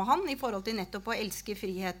gjorde med han, i forhold til nettopp å elske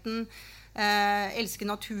friheten, elske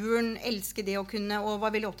naturen, elske det å kunne, og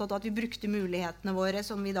var veldig opptatt av at vi brukte mulighetene våre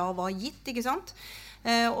som vi da var gitt, ikke sant?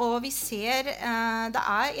 Og vi ser,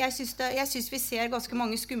 jeg synes vi ser ganske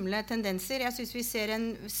mange skumle tendenser. Jeg synes vi ser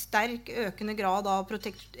en sterk økende grad av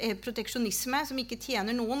proteksjonisme som ikke tjener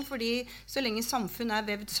noen, fordi så lenge samfunn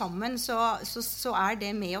vevd sammen, så det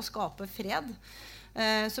med å skape fred,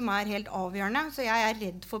 som helt avgjørende. Så jeg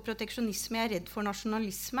redd for proteksjonisme, jeg redd for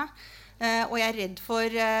nasjonalisme, og jeg redd for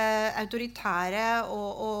autoritære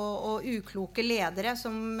og ukloke ledere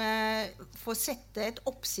som får sette et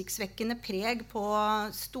oppsiktsvekkende preg på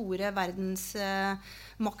store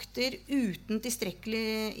verdensmakter uten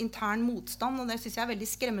tilstrekkelig intern motstand, og det synes jeg veldig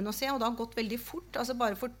skremmende å se, og det har gått veldig fort. Altså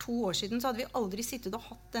bare for 2 år siden så hadde vi aldri sittet og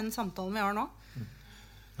hatt den samtalen vi har nå.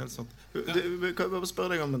 Helt sant. Kan jeg bare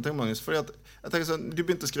spørre deg om en ting, Magnus? Fordi at, jeg tenker sånn, du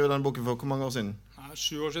begynte å skrive den boken for hvor mange år siden?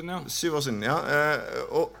 7 år siden, ja. 7 år siden, ja.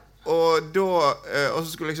 Og så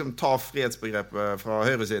skulle liksom ta frihetsbegrepet fra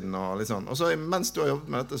høyresiden og litt sånn. Og så mens du har jobbet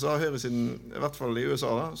med dette, så har høyresiden, i hvert fall i USA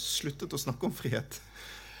da, sluttet å snakke om frihet.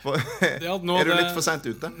 Ja, du litt for sent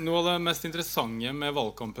ute? Noe av det mest interessante med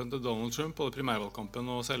valgkampen til Donald Trump, både primærvalgkampen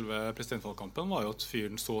og selve presidentvalgkampen, var jo at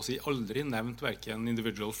fyren så å si aldri nevnt hverken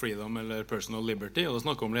individual freedom eller personal liberty, og det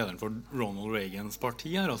snakker om lederen for Ronald Reagans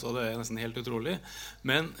parti her, altså det nesten helt utrolig.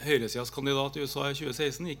 Men høyresidas kandidat i USA i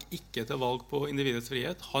 2016 gikk ikke til valg på individets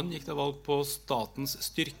frihet, han gikk til valg på statens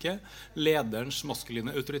styrke, lederens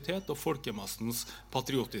maskuline autoritet og folkemassens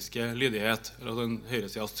patriotiske lydighet, eller den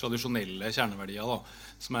høyresidas tradisjonelle kjerneverdier da,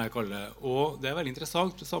 som jeg kaller det. Og det veldig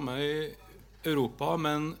interessant, det samme i Europa,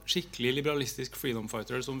 men skikkelig liberalistisk freedom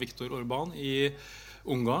fighter som Viktor Orbán i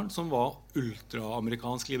Ungarn, som var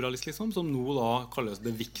ultraamerikansk liberalist, liksom, som nå da kalles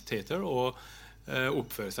the dictator, og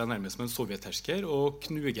oppfører seg nærmest som en sovjethersker, og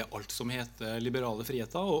knuger alt som heter liberale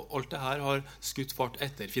friheter, og alt det her har skutt fart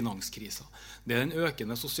etter finanskrisa. Det den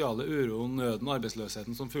økende sosiale uroen, nøden og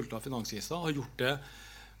arbeidsløsheten som fulgte av finanskrisa, har gjort det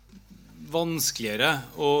vanskeligere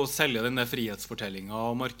å selge denne frihetsfortellingen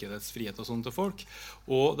og markedets frihet og sånt til folk.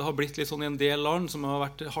 Og det har blitt litt sånn i en del land som har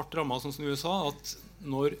vært hardt rammet, sånn som i USA, at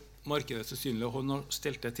når markedets usynlige hånd har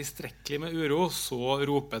stelt det tilstrekkelig med uro, så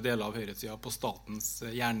roper deler av høyresida på statens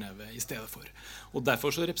jernneve i stedet for. Og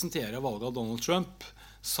derfor så representerer valget av Donald Trump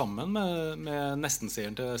sammen med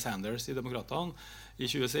nestenseieren til Sanders i Demokratene i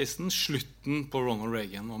 2016, slutten på Ronald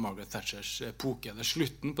Reagan og Margaret Thatchers epoke. Det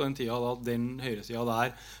slutten på den tida da den høyresida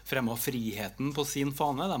der fremmet friheten på sin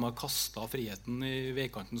fane. De har kastet friheten i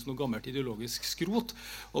veikanten som noe gammelt ideologisk skrot,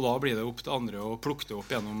 og da blir det opp til andre å plukke det opp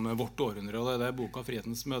gjennom vårt århundre, og det det boka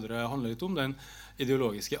Frihetens mødre handler litt om, den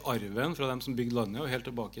ideologiske arven fra dem som bygde landet, og helt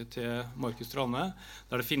tilbake til Marcus Trane,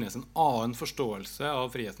 der det finnes en annen forståelse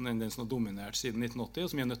av friheten enn den som har dominert siden 1980,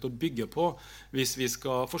 og som vi nødt til å bygge på hvis vi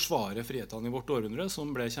skal forsvare frihetene i vårt århundre,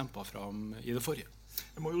 som ble kjempet fram i det forrige.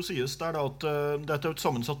 Det må jo sies der da at dette et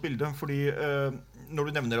sammensatt bilde, fordi når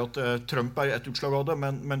du nevner at Trump et utslag av det,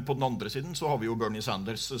 men på den andre siden så har vi jo Bernie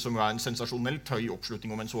Sanders, som en sensasjonelt høy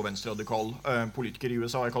oppslutning om en så venstreradikal politiker i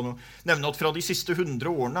USA. Jeg kan jo nevne at fra de siste 100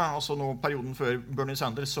 årene, altså nå perioden før Bernie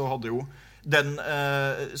Sanders, så hadde jo den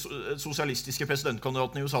sosialistiske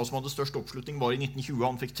presidentkandidaten i USA som hadde størst oppslutning var i 1920.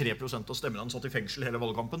 Han fikk 3% av stemmene, han satt i fengsel hele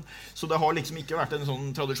valgkampen. Så det har liksom ikke vært en sånn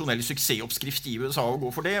tradisjonell suksessoppskrift i USA å gå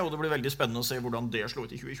for det, og det blir veldig spennende å se hvordan det slår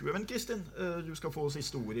ut i 2020. Men Kristin, du skal få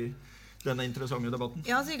siste ord i denne interessante debatten.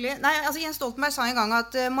 Ja, så hyggelig. Nei, altså Jens Stoltenberg sa en gang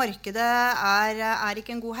at markedet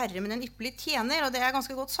ikke en god herre, men en ypperlig tjener, og det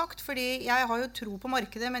ganske godt sagt, fordi jeg har jo tro på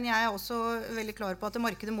markedet, men jeg også veldig klar på at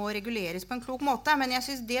markedet må reguleres på en klok måte. Men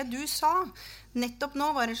jeg synes det du sa nettopp nå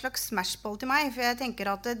var en slags smashball til meg, for jeg tenker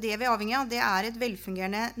at det vi er avhengig av, det et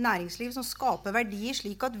velfungerende næringsliv som skaper verdier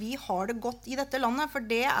slik at vi har det godt i dette landet, for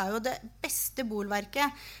det jo det beste bolverket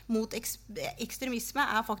mot ekstremisme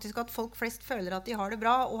faktisk at folk flest føler at de har det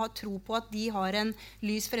bra og har tro på at de har en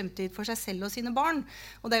lys fremtid for seg selv og sine barn.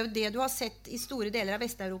 Og det jo det du har sett i store deler av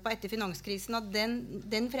Vest-Europa etter finanskrisen, at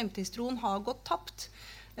den fremtidstroen har gått tapt.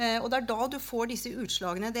 Og det da du får disse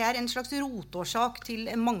utslagene. Det en slags rotårsak til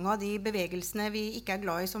mange av de bevegelsene vi ikke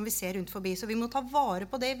glad i, som vi ser rundt forbi. Så vi må ta vare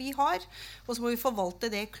på det vi har, og så må vi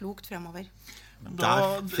forvalte det klokt fremover.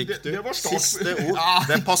 Der fikk du siste ord.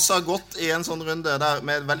 Det passer godt i en sånn runde der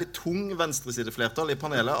med et veldig tung venstresideflertall i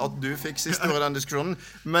panelet at du fikk siste ord i den diskusjonen.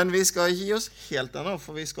 Men vi skal gi oss helt ennå,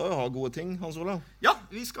 for vi skal jo ha gode ting, Hans Olav. Ja,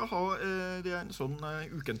 vi skal ha det en sånn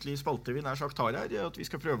ukentlig spalte vi nær sagt har her, at vi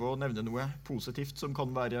skal prøve å nevne noe positivt som kan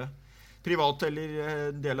være privat eller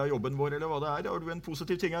del av jobben vår, eller hva det Har du en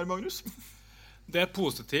positiv ting her, Magnus? Det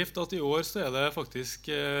positivt at i år så det faktisk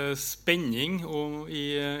spenning i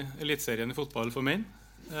elitserien i fotball for menn.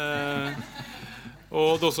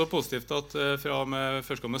 Og det også positivt at fra og med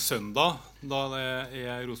førstkommende søndag, da det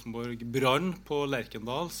Rosenborg Brann på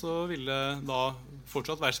Lerkendal, så vil det da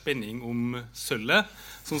fortsatt være spenning om sølvet,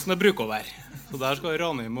 sånn som det bruker å være. Så der skal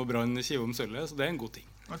Ranheim og Brann kive om sølvet, så det en god ting.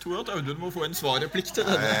 Jeg tror at Audun må få en svarreplikk til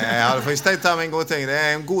denne. Jeg hadde faktisk tenkt her med en god ting. Det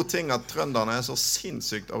en god ting at trønderne så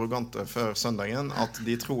sinnssykt arrogante før søndagen at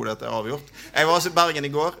de tror dette avgjort. Jeg var også i Bergen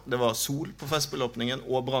i går. Det var sol på festspillåpningen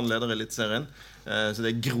og Brann leder i Eliteserien. Så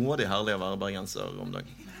det grådig herlig å være bergenser om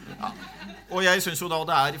dagen. Ja. Og jeg synes jo da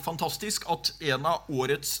det fantastisk at en av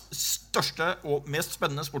årets største og mest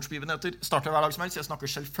spennende sportsbegivenheter starter hver dag som helst. Jeg snakker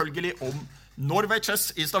selvfølgelig om Norway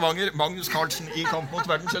Chess i Stavanger, Magnus Carlsen i kamp mot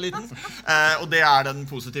verdenseliten. Og det den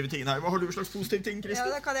positive tingen her. Hva har du slags positiv ting, Kristi?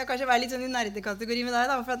 Ja, da kan jeg kanskje være litt sånn i nerdekategori med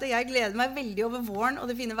deg, da, for at jeg gleder meg veldig over våren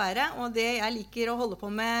og det fine været, og det jeg liker å holde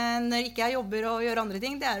på med når ikke jeg jobber og gjør andre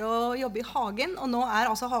ting, det å jobbe i hagen, og nå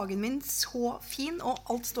altså hagen min så fin, og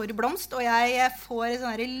alt står i blomst, og jeg får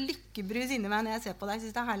sånn her lykkebrus inni meg når jeg ser på deg. Jeg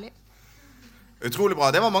synes det herlig. Utrolig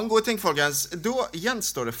bra. Det var mange gode ting, folkens. Da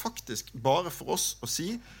gjenstår det faktisk bare for oss å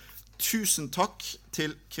si tusen takk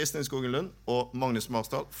til Kristin Skogen Lund og Magnus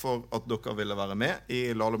Marsdal for at dere ville være med i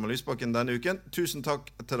Lahlum og Lysbakken denne uken. Tusen takk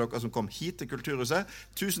til dere som kom hit til Kulturhuset.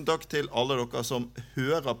 Tusen takk til alle dere som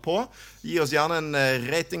hører på. Gi oss gjerne en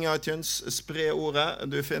rating i iTunes. Spre ordet.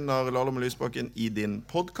 Du finner Lahlum og Lysbakken i din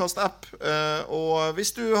podcast-app. Og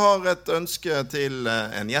hvis du har et ønske til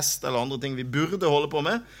en gjest eller andre ting vi burde holde på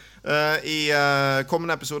med, i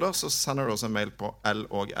kommende episoder så sender du oss en mail på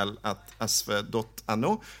logl@sv.no.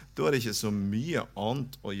 Da det ikke så mye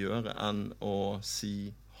annet å gjøre enn å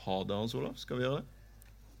si ha det, Hans Olav. Skal vi gjøre det?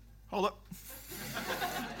 Ha det.